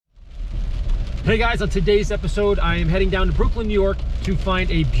Hey guys, on today's episode, I am heading down to Brooklyn, New York to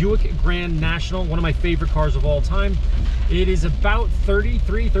find a Buick Grand National, one of my favorite cars of all time. It is about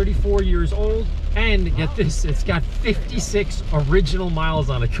 33, 34 years old, and get this, it's got 56 original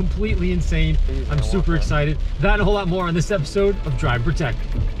miles on it. Completely insane. I'm super excited. That and a whole lot more on this episode of Drive Protect.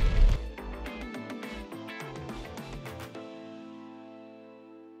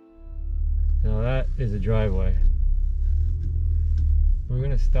 Now that is a driveway. We're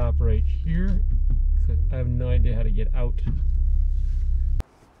gonna stop right here because I have no idea how to get out.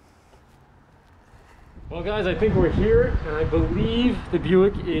 Well guys, I think we're here and I believe the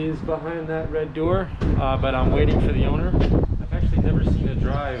Buick is behind that red door, but I'm waiting for the owner. I've actually never seen a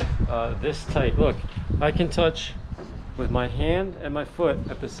drive this tight. Look, I can touch with my hand and my foot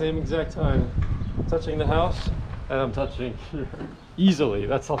at the same exact time, touching the house, and I'm touching here easily.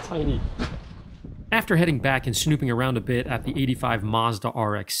 That's how tiny. After heading back and snooping around a bit at the 85 Mazda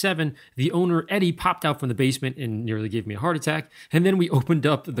RX-7, the owner, Eddie, popped out from the basement and nearly gave me a heart attack, and then we opened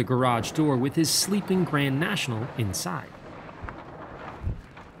up the garage door with his sleeping Grand National inside.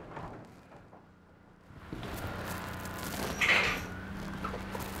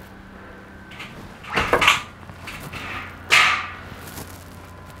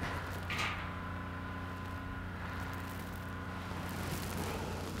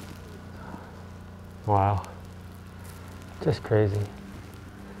 Wow, just crazy.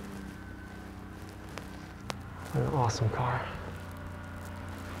 What an awesome car.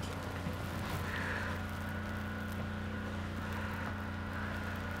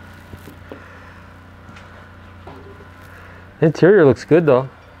 The interior looks good though.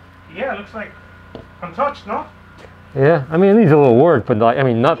 Yeah, it looks like untouched, no? Yeah, I mean it needs a little work, but like, I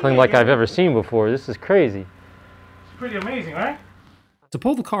mean nothing like I've ever seen before. This is crazy. It's pretty amazing, right? To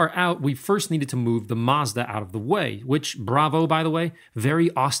pull the car out, we first needed to move the Mazda out of the way, which, bravo by the way,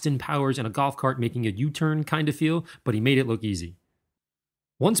 very Austin Powers in a golf cart making a U-turn kind of feel, but he made it look easy.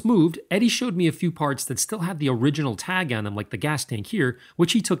 Once moved, Eddie showed me a few parts that still had the original tag on them, like the gas tank here,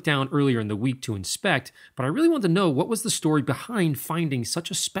 which he took down earlier in the week to inspect, but I really wanted to know what was the story behind finding such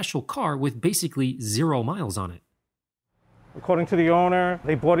a special car with basically 0 miles on it. According to the owner,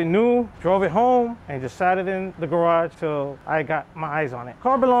 they bought it new, drove it home, and just sat it in the garage till I got my eyes on it.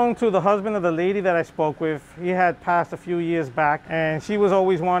 Car belonged to the husband of the lady that I spoke with. He had passed a few years back, and she was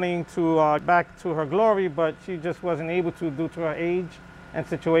always wanting to back to her glory, but she just wasn't able to due to her age and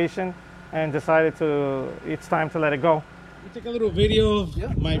situation, and decided it's time to let it go. We took a little video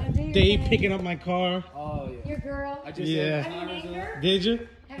of my day picking up my car. Oh, yeah. Your girl? I just Have you named her? Did you?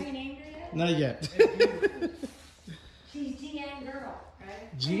 Have you named her yet? Not yet. She's GN Girl,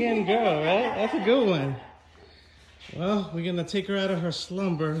 right? GN Girl, right? That's a good one. Well, we're gonna take her out of her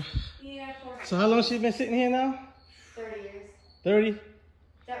slumber. Yeah, of course. So how long she been sitting here now? 30 years. 30? Is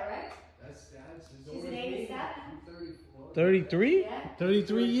that right? She's an 87. 33? Yeah.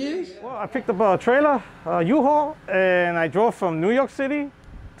 33 years? Well, I picked up a trailer, a U-Haul, and I drove from New York City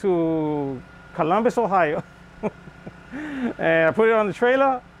to Columbus, Ohio. And I put it on the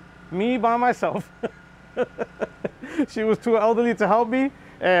trailer, me by myself. She was too elderly to help me,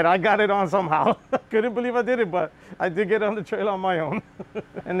 and I got it on somehow. Couldn't believe I did it, but I did get it on the trailer on my own.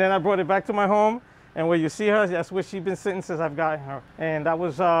 And then I brought it back to my home, and where you see her, that's where she's been sitting since I've gotten her. And that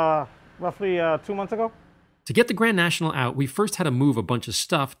was roughly 2 months ago. To get the Grand National out, we first had to move a bunch of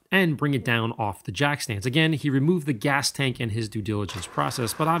stuff and bring it down off the jack stands. Again, he removed the gas tank in his due diligence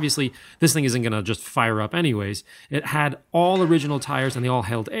process, but obviously this thing isn't going to just fire up anyways. It had all original tires and they all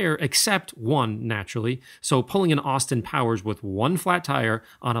held air, except one, naturally. So pulling an Austin Powers with one flat tire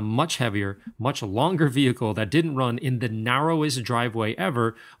on a much heavier, much longer vehicle that didn't run in the narrowest driveway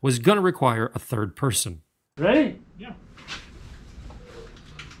ever was going to require a third person. Ready? Yeah.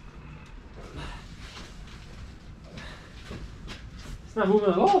 It's not moving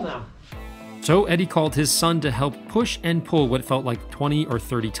at all now. So Eddie called his son to help push and pull what felt like 20 or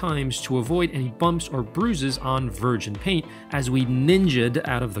 30 times to avoid any bumps or bruises on virgin paint as we ninja'd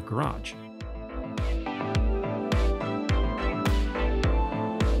out of the garage.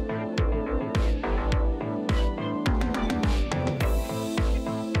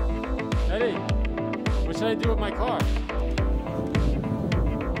 Eddie, what should I do with my car?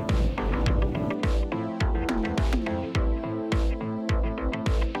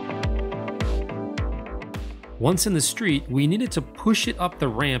 Once in the street, we needed to push it up the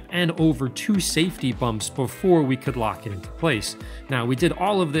ramp and over 2 safety bumps before we could lock it into place. Now, we did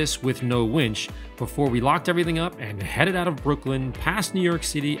all of this with no winch before we locked everything up and headed out of Brooklyn, past New York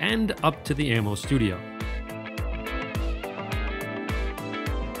City, and up to the AMMO studio.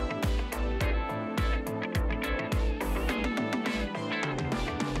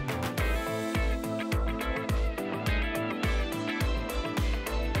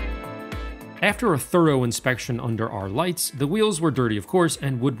 After a thorough inspection under our lights, the wheels were dirty of course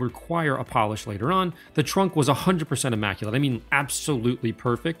and would require a polish later on. The trunk was 100% immaculate, I mean absolutely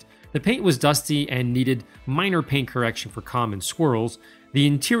perfect. The paint was dusty and needed minor paint correction for common swirls. The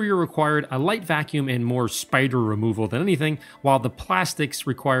interior required a light vacuum and more spider removal than anything, while the plastics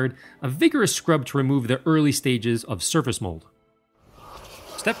required a vigorous scrub to remove the early stages of surface mold.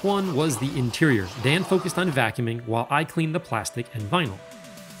 Step 1 was the interior. Dan focused on vacuuming while I cleaned the plastic and vinyl.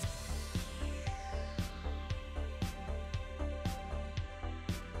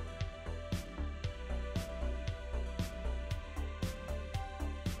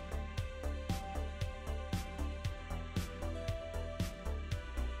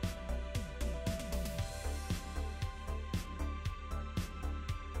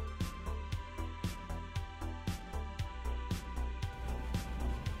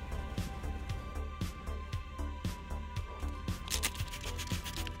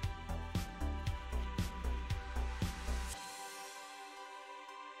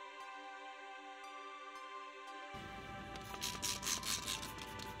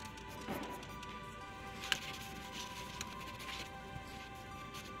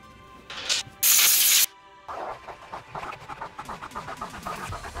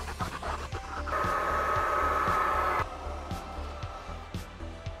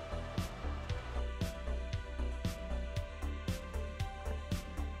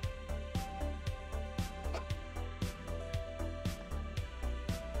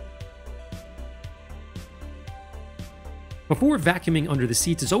 Before vacuuming under the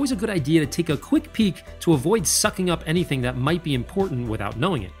seats, it's always a good idea to take a quick peek to avoid sucking up anything that might be important without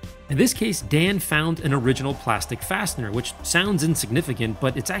knowing it. In this case, Dan found an original plastic fastener, which sounds insignificant,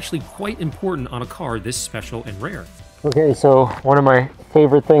 but it's actually quite important on a car this special and rare. Okay, so one of my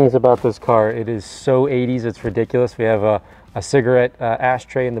favorite things about this car, it is so 80s, it's ridiculous. We have a cigarette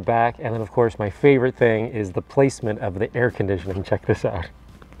ashtray in the back, and then of course my favorite thing is the placement of the air conditioning. Check this out.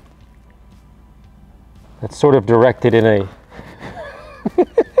 It's sort of directed in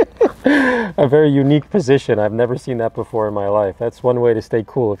a very unique position. I've never seen that before in my life. That's one way to stay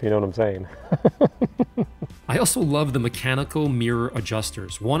cool, if you know what I'm saying. I also love the mechanical mirror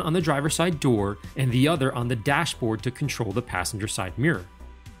adjusters, one on the driver's side door and the other on the dashboard to control the passenger side mirror.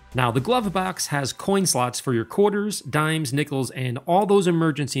 Now, the glove box has coin slots for your quarters, dimes, nickels, and all those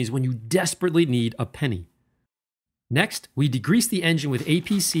emergencies when you desperately need a penny. Next, we degreased the engine with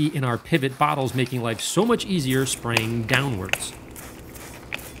APC in our pivot bottles, making life so much easier spraying downwards.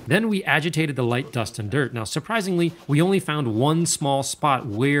 Then we agitated the light dust and dirt. Now, surprisingly, we only found one small spot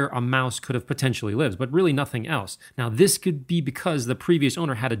where a mouse could have potentially lived, but really nothing else. Now, this could be because the previous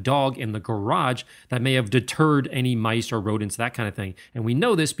owner had a dog in the garage that may have deterred any mice or rodents, that kind of thing. And we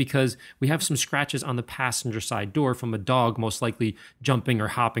know this because we have some scratches on the passenger side door from a dog most likely jumping or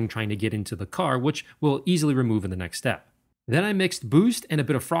hopping trying to get into the car, which we'll easily remove in the next step. Then I mixed Boost and a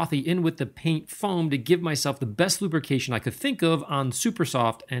bit of Frothy in with the paint foam to give myself the best lubrication I could think of on super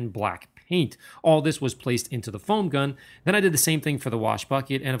soft and black paint. All this was placed into the foam gun. Then I did the same thing for the wash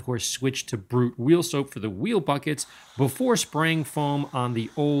bucket and of course switched to Brute wheel soap for the wheel buckets before spraying foam on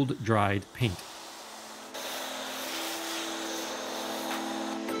the old dried paint.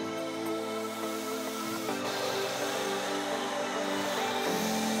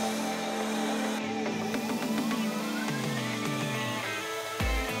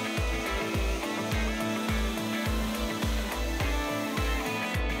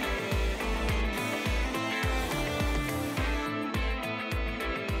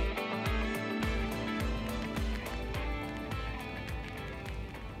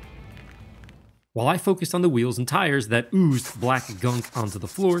 While I focused on the wheels and tires that oozed black gunk onto the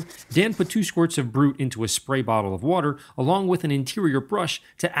floor, Dan put 2 squirts of Brute into a spray bottle of water, along with an interior brush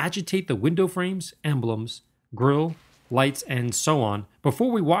to agitate the window frames, emblems, grille, lights, and so on,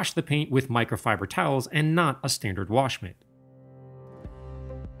 before we washed the paint with microfiber towels and not a standard wash mitt.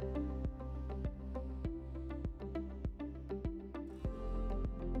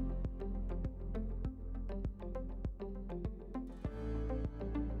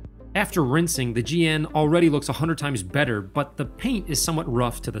 After rinsing, the GN already looks 100 times better, but the paint is somewhat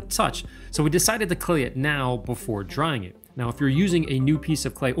rough to the touch, so we decided to clay it now before drying it. Now, if you're using a new piece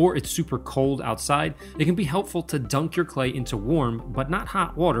of clay or it's super cold outside, it can be helpful to dunk your clay into warm, but not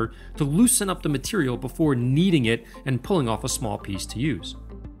hot water to loosen up the material before kneading it and pulling off a small piece to use.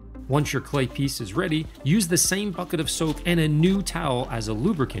 Once your clay piece is ready, use the same bucket of soap and a new towel as a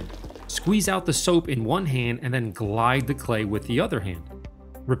lubricant. Squeeze out the soap in one hand and then glide the clay with the other hand.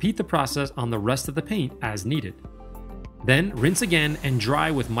 Repeat the process on the rest of the paint as needed. Then rinse again and dry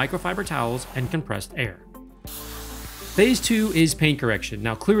with microfiber towels and compressed air. Phase 2 is paint correction.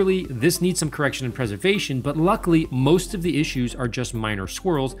 Now clearly this needs some correction and preservation, but luckily most of the issues are just minor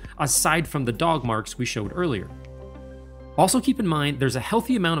swirls aside from the dog marks we showed earlier. Also keep in mind there's a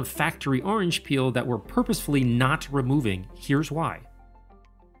healthy amount of factory orange peel that we're purposefully not removing. Here's why.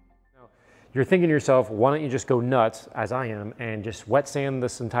 You're thinking to yourself, why don't you just go nuts, as I am, and just wet sand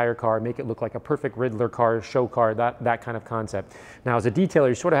this entire car, make it look like a perfect Riddler car, show car, that kind of concept. Now as a detailer,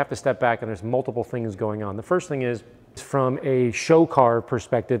 you sort of have to step back and there's multiple things going on. The first thing is, from a show car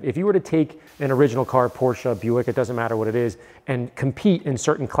perspective, if you were to take an original car, Porsche, Buick, it doesn't matter what it is, and compete in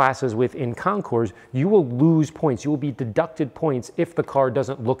certain classes within concours, you will lose points. You will be deducted points if the car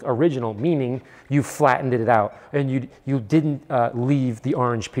doesn't look original, meaning you flattened it out and you didn't leave the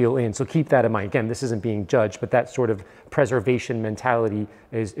orange peel in. So keep that in mind. Again, this isn't being judged, but that sort of preservation mentality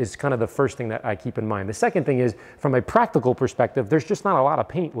is kind of the first thing that I keep in mind. The second thing is, from a practical perspective, there's just not a lot of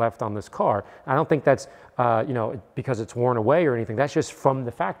paint left on this car. I don't think that's you know, because it's worn away or anything. That's just from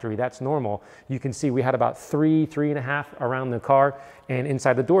the factory. That's normal. You can see we had about 3.5 around the car, and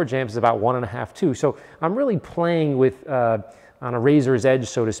inside the door jambs is about 1.5 too. So I'm really playing with on a razor's edge,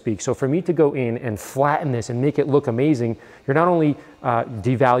 so to speak. So for me to go in and flatten this and make it look amazing, you're not only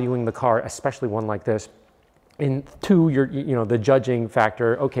devaluing the car, especially one like this, and 2, you know, the judging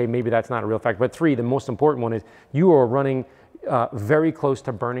factor, okay, maybe that's not a real factor, but 3, the most important one is you are running very close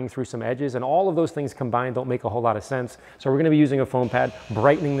to burning through some edges, and all of those things combined don't make a whole lot of sense. So we're going to be using a foam pad,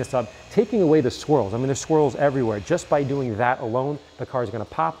 brightening this up, taking away the swirls. I mean, there's swirls everywhere. Just by doing that alone, the car is going to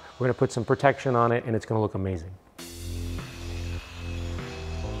pop. We're going to put some protection on it, and it's going to look amazing.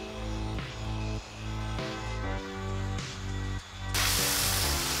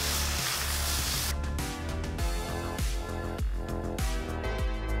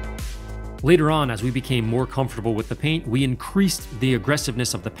 Later on, as we became more comfortable with the paint, we increased the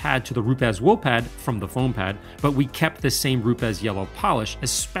aggressiveness of the pad to the Rupes wool pad from the foam pad, but we kept the same Rupes yellow polish,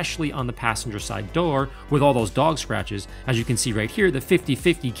 especially on the passenger side door with all those dog scratches. As you can see right here, the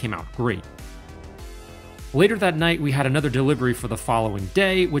 50/50 came out great. Later that night, we had another delivery for the following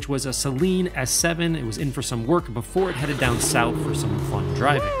day, which was a Celine S7. It was in for some work before it headed down south for some fun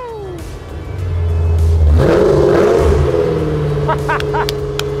driving.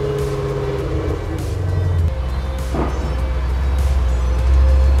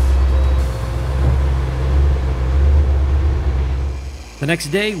 The next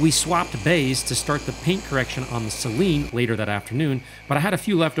day, we swapped bays to start the paint correction on the Celine later that afternoon, but I had a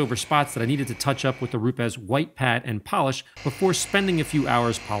few leftover spots that I needed to touch up with the Rupes white pad and polish before spending a few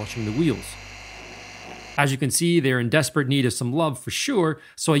hours polishing the wheels. As you can see, they're in desperate need of some love for sure,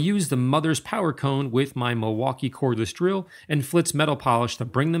 so I used the Mother's Power Cone with my Milwaukee cordless drill and Flitz metal polish to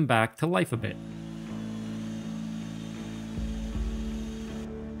bring them back to life a bit.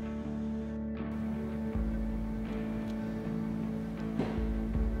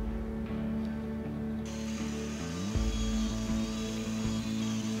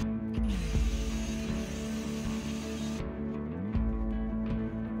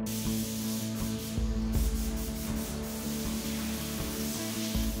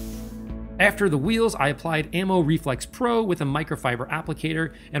 After the wheels, I applied AMMO Reflex Pro with a microfiber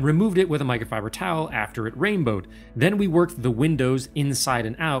applicator and removed it with a microfiber towel after it rainbowed. Then we worked the windows inside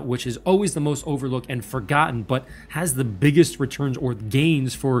and out, which is always the most overlooked and forgotten, but has the biggest returns or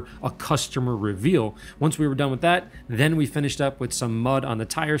gains for a customer reveal. Once we were done with that, then we finished up with some mud on the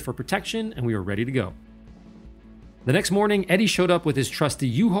tires for protection, and we were ready to go. The next morning, Eddie showed up with his trusty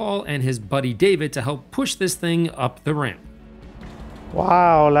U-Haul and his buddy David to help push this thing up the ramp.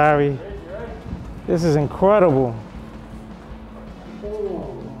 Wow, Larry. This is incredible.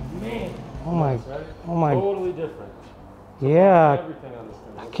 Oh man. Oh my. Totally different. Yeah. Everything on this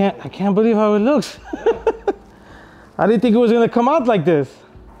thing. I can't believe how it looks. I didn't think it was gonna come out like this.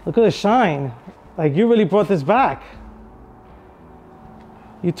 Look at the shine. Like, you really brought this back.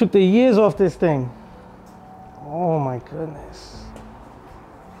 You took the years off this thing. Oh my goodness.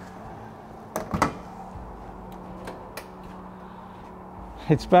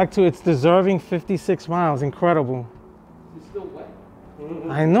 It's back to its deserving 56 miles. Incredible. It's still wet.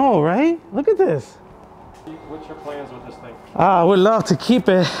 I know, right? Look at this. What's your plans with this thing? I would love to keep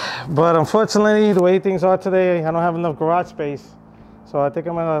it, but unfortunately, the way things are today, I don't have enough garage space. So I think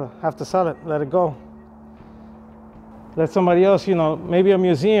I'm gonna have to sell it, let it go. Let somebody else, you know, maybe a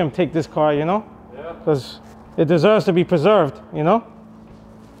museum take this car, you know? Yeah. Because it deserves to be preserved, you know?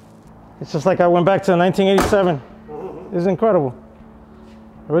 It's just like I went back to 1987. This is incredible.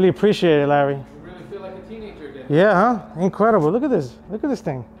 I really appreciate it, Larry. You really feel like a teenager again. Yeah, huh? Incredible. Look at this. Look at this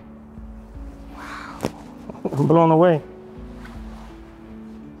thing. Wow. I'm blown away.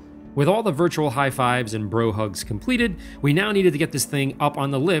 With all the virtual high fives and bro hugs completed, we now needed to get this thing up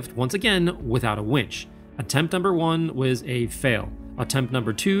on the lift once again without a winch. Attempt number 1 was a fail. Attempt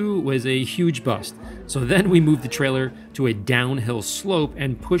number 2 was a huge bust. So then we moved the trailer to a downhill slope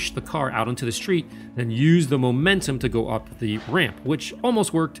and pushed the car out onto the street, then used the momentum to go up the ramp, which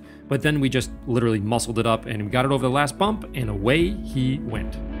almost worked, but then we just literally muscled it up and we got it over the last bump and away he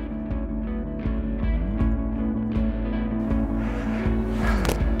went.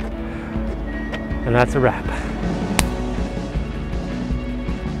 And that's a wrap.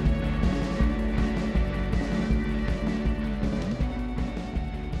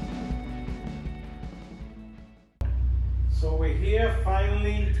 So we're here,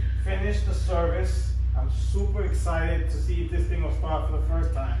 finally finished the service. I'm super excited to see if this thing will start for the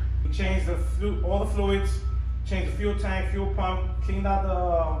first time. We changed all the fluids, changed the fuel tank, fuel pump, cleaned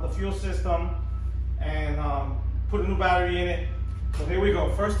out the fuel system, and put a new battery in it. So here we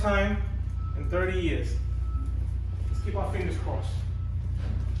go, first time in 30 years. Let's keep our fingers crossed.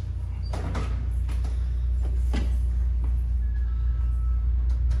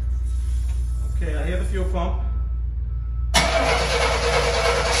 Okay, I hear the fuel pump.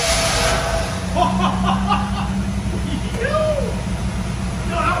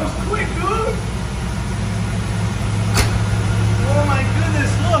 Yo, that was quick, dude. Oh my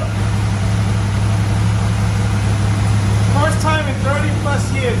goodness, look. First time in 30 plus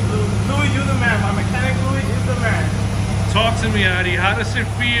years, Louis, you're the man. My mechanic Louis is the man. Talk to me, Addy. How does it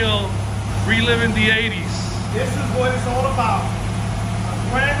feel reliving the 80s? This is what it's all about. A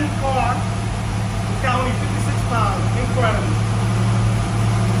brand new car. It's got only 56 pounds. Incredible.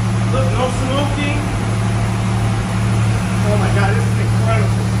 Look, no smoking. Oh my God, this is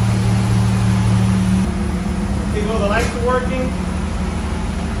incredible. Okay, well, the lights are working.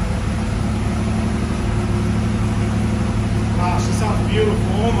 Wow, she sounds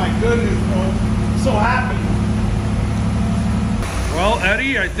beautiful. Oh my goodness, bro. I'm so happy. Well,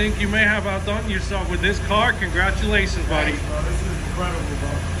 Eddie, I think you may have outdone yourself with this car. Congratulations, buddy. Thanks, bro. This is incredible,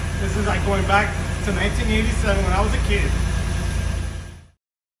 bro. This is like going back to 1987 when I was a kid.